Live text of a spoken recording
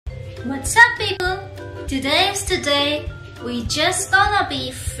What's up, people? Today is the day we just gonna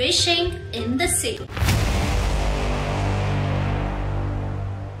be fishing in the sea.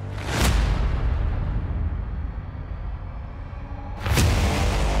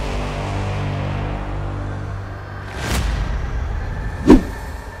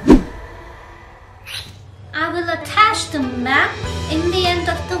 I will attach the map in the end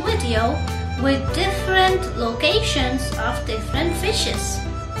of the video with different locations of different fishes.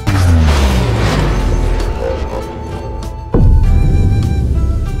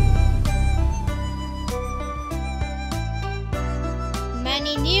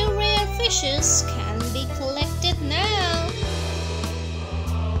 Many new rare fishes can be collected now.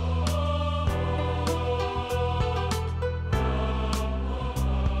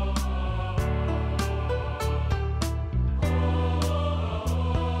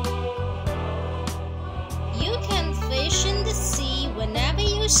 You can fish in the sea whenever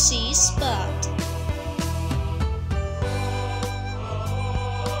you see spot.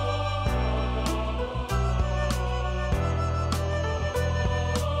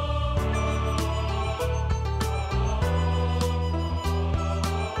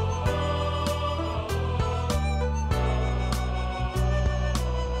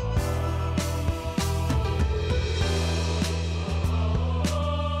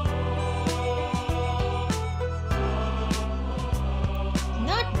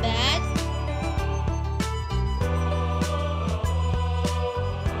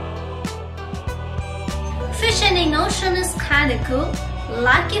 Fishing in ocean is kinda cool,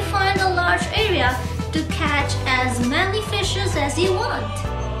 like you find a large area to catch as many fishes as you want.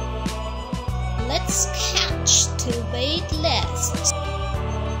 Let's catch to bait less.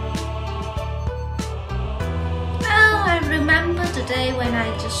 Oh, I remember the day when I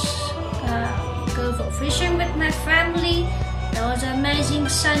just go for fishing with my family. That was an amazing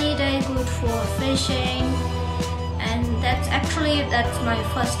sunny day, good for fishing. And that's my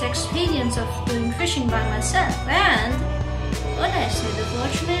first experience of doing fishing by myself. And what I said,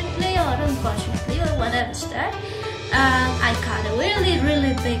 fortunately or unfortunately or whatever's that, I caught a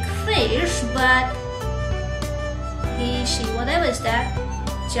really big fish, but she whatever's that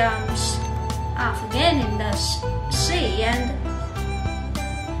jumps off again in the sea, and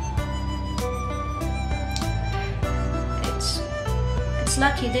it's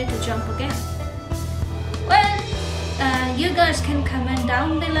lucky day to jump again. Well, you guys can comment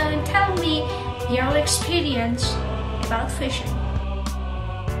down below and tell me your experience about fishing.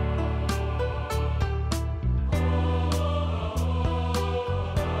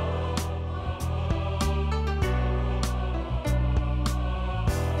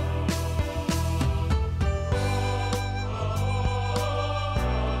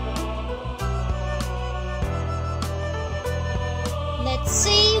 Let's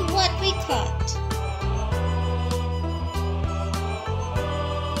see what we caught.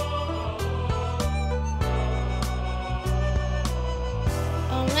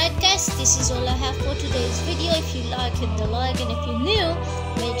 Alright guys, this is all I have for today's video. If you like, hit the like, and if you're new,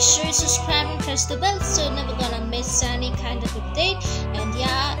 make sure you subscribe and press the bell so you're never gonna miss any kind of update. And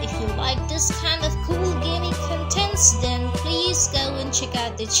yeah, if you like this kind of cool gaming contents, then please go and check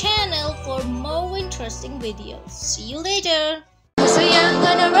out the channel for more interesting videos. See you later. So young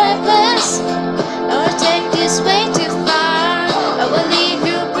and reckless, or take this way too